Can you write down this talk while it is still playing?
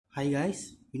Hi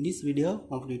guys, in this video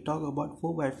I'm going to talk about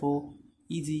 4x4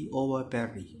 easy OLL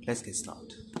parity. Let's get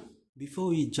started. Before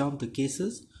we jump to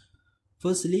cases,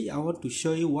 firstly I want to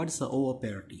show you what is the OLL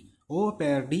parity. OLL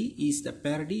parity is the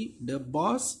parity the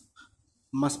bars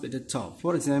must be at the top.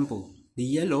 For example, the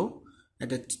yellow at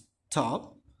the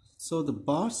top, so the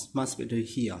bars must be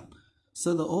here.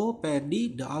 So the OLL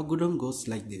parity, the algorithm goes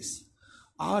like this: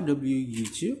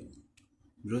 RW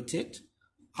rotate,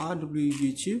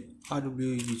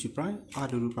 RW prime,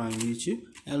 RW prime LW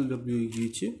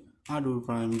RW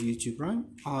prime prime,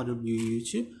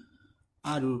 RW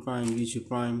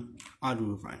prime,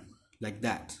 RW prime, like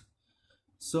that.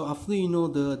 So after you know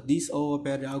this OLL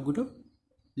parity algorithm,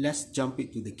 let's jump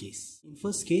into the case. In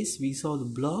first case, we saw the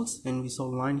blocks and we saw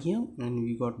line here and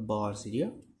we got bars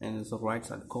here and it's the right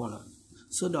side corner.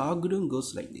 So the algorithm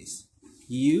goes like this: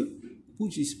 U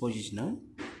push is positional,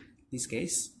 this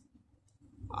case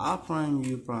R prime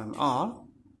U prime R,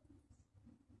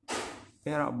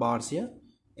 pair of bars here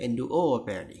and do OLL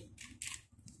parity.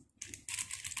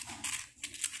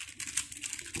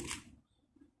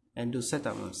 And do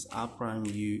setup as R prime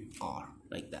U R,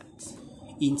 like that.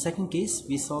 In second case,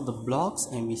 we saw the blocks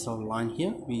and we saw line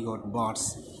here, we got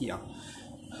bars here.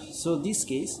 So this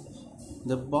case,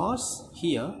 the bars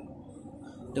here,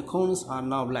 the corners are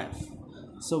now left.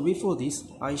 So before this,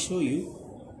 I show you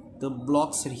the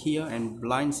blocks here and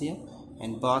lines here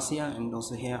and bars here and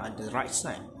also here at the right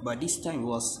side, but this time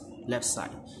was left side.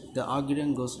 The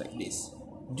algorithm goes like this: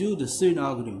 do the same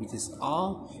algorithm, which is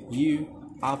R U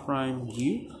R prime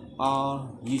U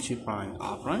R U prime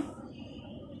R prime,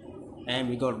 and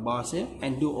we got bars here,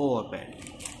 and do OLL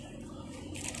parity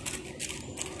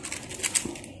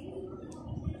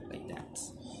like that.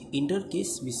 In third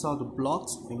case, we saw the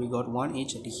blocks and we got one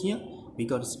edge at here, we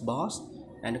got bars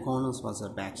and the corners was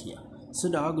back here. So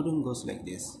the algorithm goes like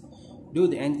this: do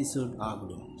the antecedent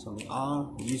algorithm. So the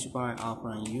R U prime R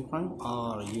prime U prime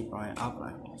R U prime R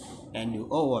prime, and do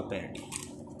OLL parity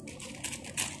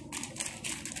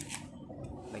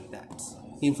like that.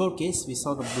 In fourth case, we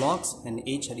saw the blocks and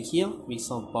edge at here, we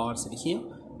saw bars at here,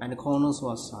 and the corners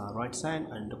was right side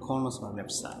and the corners were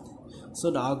left side. So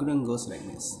the algorithm goes like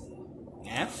this: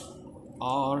 F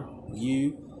R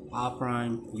U R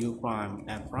prime U prime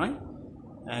F prime,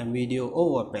 and we do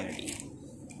OLL parity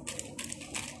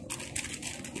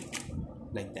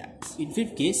like that. In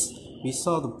fifth case, we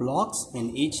saw the blocks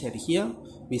and edge at here,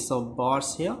 we saw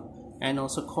bars here and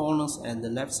also corners at the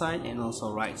left side and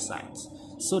also right side.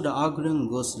 So the algorithm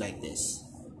goes like this: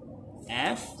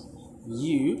 F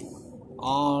U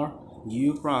R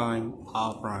U prime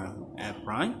R prime F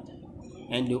prime,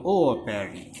 and do OLL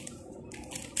parity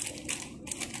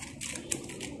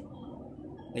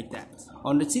like that.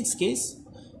 On the sixth case,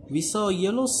 we saw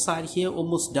yellow side here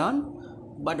almost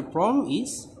done, but the problem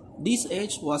is this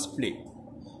edge was flipped.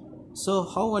 So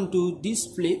how I want to do this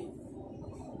flip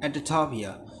at the top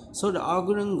here? So the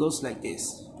algorithm goes like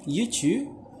this: you choose,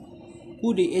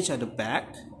 put the edge at the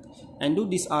back and do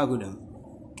this algorithm: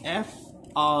 F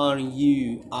R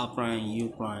U R prime U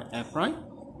prime F prime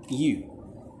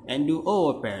U, and do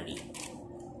OLL parity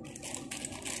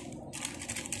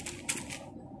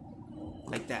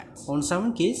like that. On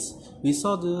seventh case, we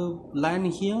saw the line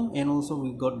here and also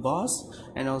we got bars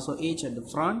and also edge at the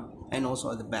front and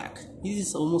also at the back. This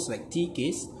is almost like T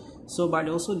case, so but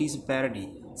also this is parity.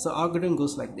 So algorithm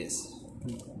goes like this: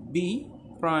 B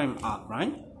prime R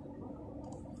prime,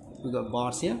 we got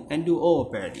bars here, and do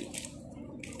OLL parity.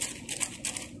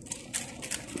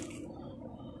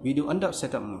 We do under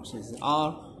setup moves, is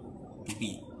R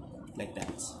B like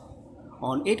that.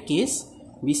 On 8th case,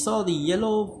 we saw the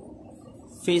yellow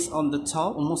face on the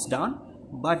top almost done,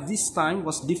 but this time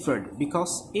was different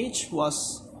because edge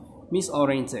was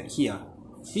misoriented here.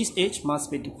 This edge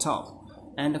must be the top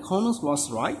and the corners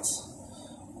was right.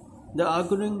 The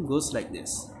algorithm goes like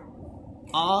this: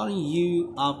 R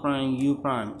U R prime U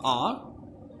prime R,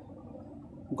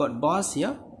 got bars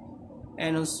here,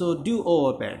 and also do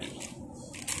OLL parity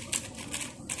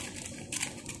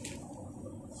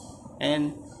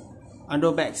and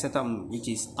under back setup, which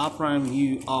is R prime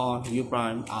U R U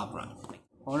prime R prime.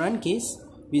 On one case,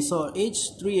 we saw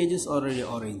three edges already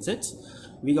oriented.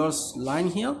 We got line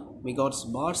here, we got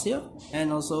bars here,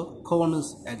 and also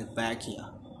corners at the back here.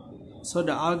 So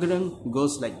the algorithm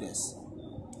goes like this: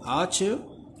 R2,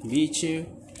 V2,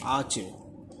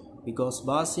 R2. We got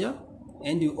bars here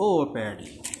and do OLL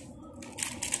parity.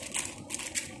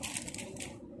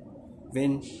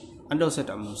 When under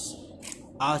setup moves,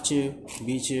 R2,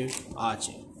 V2,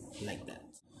 R2, like that.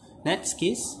 Next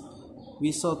case,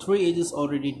 we saw three edges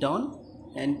already done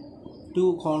and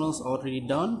two corners already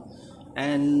done,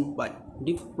 and but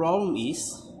the problem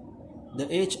is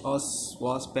the edge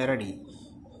was parity,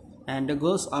 and the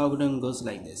Gauss algorithm goes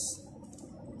like this: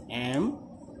 M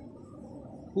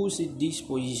push it this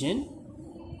position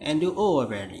and do over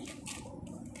parity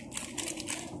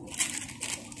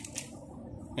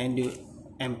and do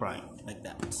M prime, like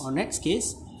that. Our next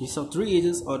case, we saw three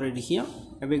edges already here,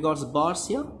 and we got the bars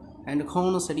here and the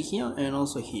corners at here and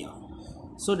also here.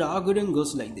 So the algorithm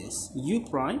goes like this: U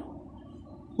prime,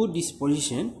 put this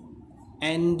position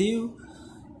and do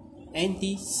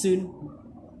anti-soon,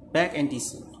 back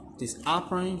anti-soon. This R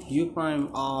prime, U prime,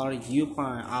 R, U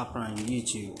prime, R prime,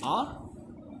 U2, R,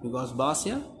 because bars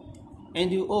here, and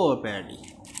do over parity,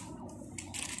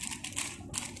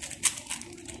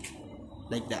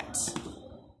 like that.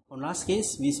 On last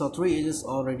case, we saw three edges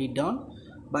already done,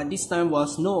 but this time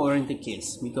was no oriented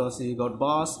case because we got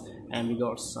bars and we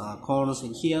got corners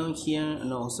in here, here,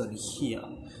 and also here.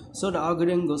 So the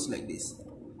algorithm goes like this: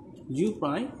 U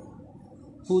prime,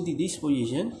 put the this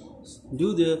position,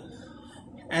 do the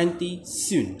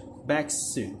anti-soon, back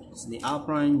soon. So the R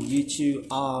prime, U2,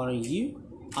 R, U,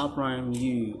 R prime,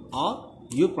 U, R,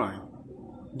 U prime,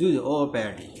 do the over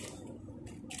parity,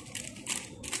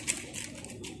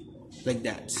 like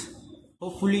that.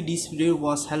 Hopefully this video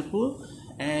was helpful,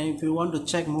 and if you want to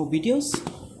check more videos,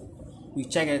 we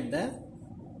check it there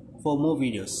for more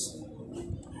videos.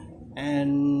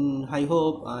 And I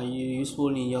hope you useful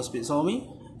in your speed solving,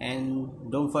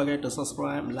 and don't forget to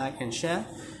subscribe, like and share.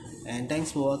 And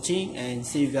thanks for watching, and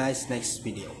see you guys next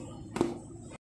video.